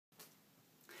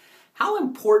How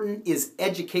important is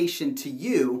education to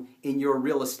you in your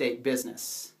real estate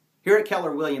business? Here at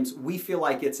Keller Williams, we feel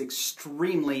like it's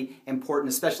extremely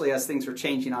important, especially as things are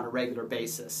changing on a regular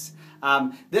basis.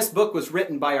 This book was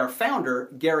written by our founder,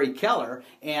 Gary Keller,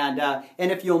 and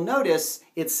if you'll notice,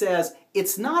 it says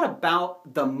it's not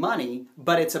about the money,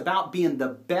 but it's about being the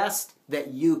best that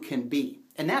you can be.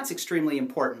 And that's extremely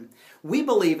important. We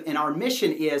believe, and our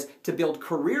mission is to build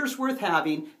careers worth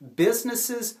having,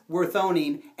 businesses worth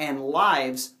owning, and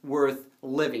lives worth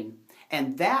living.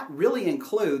 And that really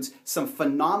includes some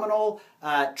phenomenal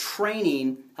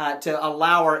training to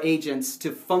allow our agents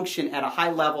to function at a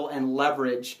high level and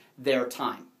leverage their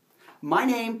time. My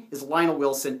name is Lionel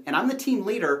Wilson, and I'm the team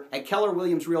leader at Keller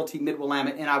Williams Realty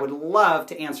Mid-Willamette, and I would love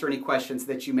to answer any questions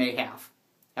that you may have.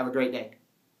 Have a great day.